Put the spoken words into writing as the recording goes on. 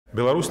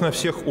Беларусь на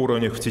всех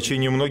уровнях в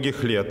течение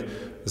многих лет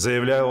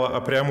заявляла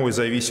о прямой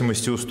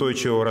зависимости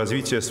устойчивого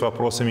развития с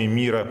вопросами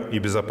мира и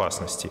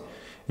безопасности.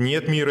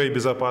 Нет мира и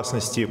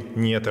безопасности –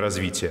 нет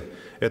развития.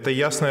 Это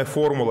ясная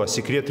формула,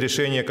 секрет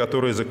решения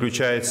которой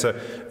заключается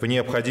в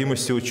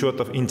необходимости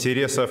учета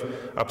интересов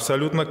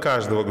абсолютно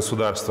каждого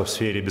государства в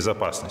сфере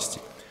безопасности.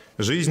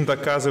 Жизнь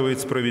доказывает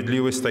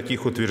справедливость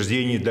таких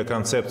утверждений для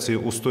концепции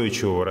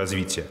устойчивого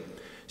развития.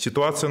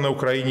 Ситуация на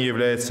Украине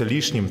является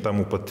лишним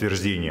тому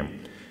подтверждением.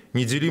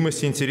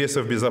 Неделимость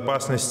интересов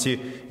безопасности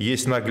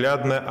есть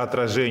наглядное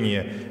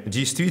отражение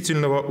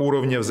действительного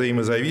уровня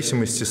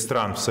взаимозависимости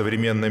стран в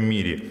современном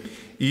мире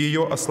и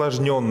ее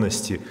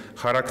осложненности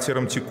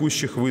характером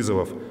текущих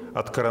вызовов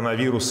от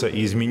коронавируса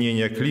и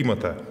изменения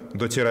климата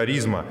до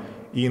терроризма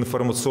и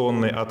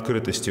информационной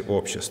открытости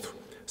обществ.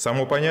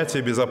 Само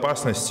понятие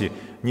безопасности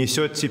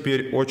несет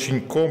теперь очень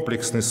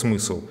комплексный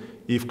смысл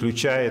и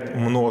включает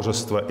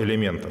множество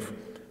элементов.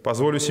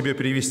 Позволю себе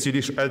привести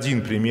лишь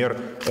один пример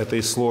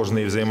этой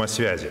сложной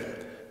взаимосвязи.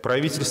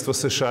 Правительства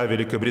США,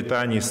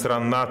 Великобритании,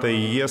 стран НАТО и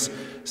ЕС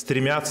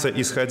стремятся,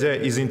 исходя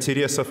из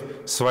интересов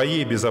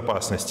своей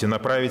безопасности,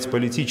 направить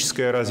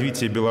политическое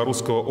развитие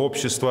белорусского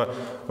общества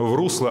в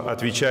русло,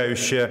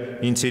 отвечающее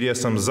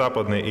интересам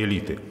западной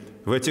элиты.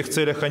 В этих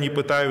целях они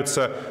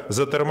пытаются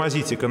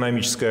затормозить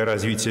экономическое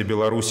развитие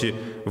Беларуси,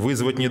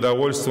 вызвать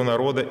недовольство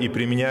народа и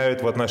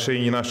применяют в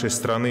отношении нашей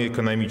страны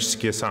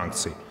экономические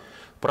санкции.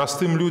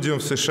 Простым людям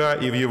в США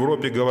и в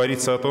Европе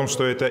говорится о том,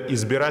 что это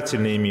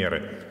избирательные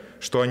меры,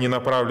 что они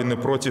направлены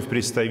против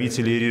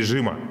представителей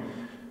режима.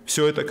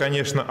 Все это,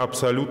 конечно,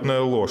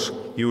 абсолютная ложь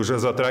и уже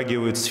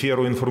затрагивает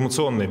сферу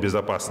информационной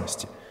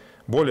безопасности.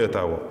 Более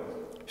того,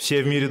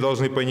 все в мире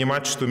должны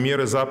понимать, что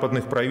меры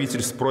западных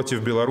правительств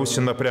против Беларуси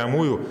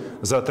напрямую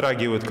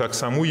затрагивают как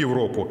саму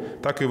Европу,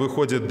 так и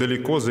выходят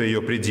далеко за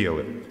ее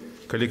пределы.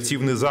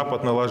 Коллективный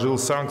Запад наложил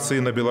санкции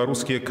на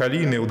белорусские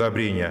калийные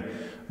удобрения,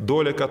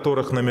 доля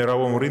которых на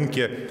мировом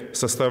рынке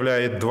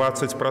составляет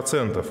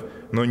 20%,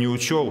 но не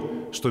учел,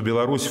 что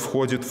Беларусь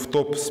входит в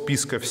топ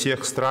списка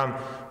всех стран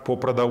по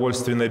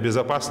продовольственной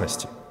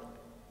безопасности.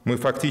 Мы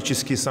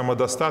фактически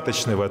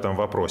самодостаточны в этом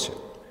вопросе.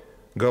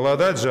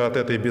 Голодать же от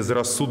этой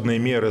безрассудной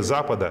меры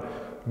Запада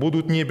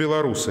будут не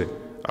белорусы,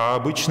 а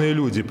обычные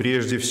люди,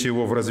 прежде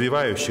всего в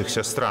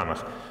развивающихся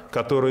странах,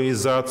 которые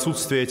из-за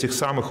отсутствия этих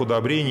самых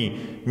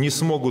удобрений не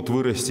смогут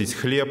вырастить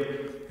хлеб,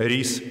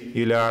 рис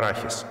или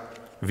арахис.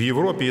 В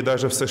Европе и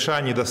даже в США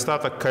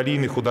недостаток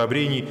калийных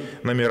удобрений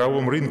на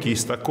мировом рынке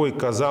из такой,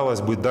 казалось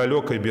бы,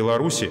 далекой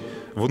Беларуси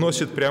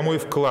вносит прямой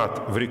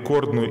вклад в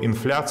рекордную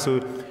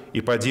инфляцию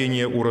и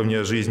падение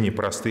уровня жизни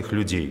простых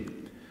людей.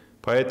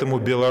 Поэтому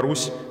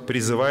Беларусь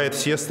призывает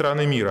все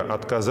страны мира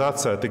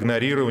отказаться от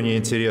игнорирования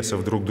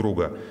интересов друг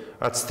друга,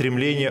 от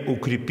стремления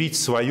укрепить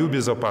свою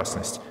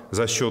безопасность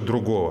за счет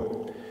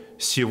другого.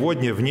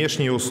 Сегодня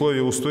внешние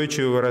условия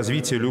устойчивого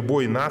развития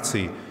любой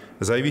нации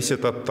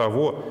зависят от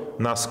того,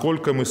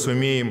 насколько мы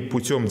сумеем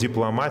путем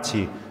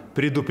дипломатии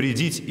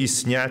предупредить и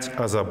снять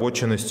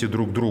озабоченности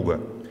друг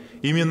друга.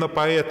 Именно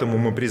поэтому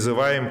мы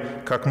призываем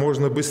как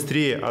можно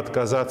быстрее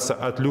отказаться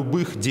от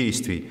любых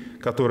действий,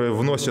 которые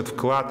вносят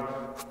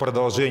вклад в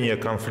продолжение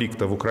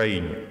конфликта в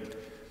Украине.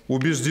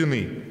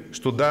 Убеждены,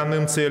 что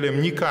данным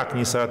целям никак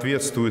не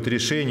соответствует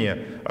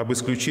решение об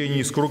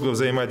исключении из круга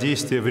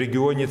взаимодействия в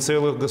регионе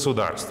целых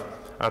государств,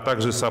 а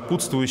также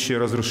сопутствующее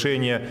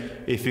разрушение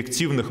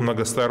эффективных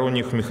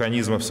многосторонних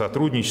механизмов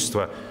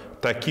сотрудничества,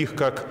 таких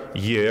как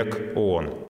ЕЭК ООН.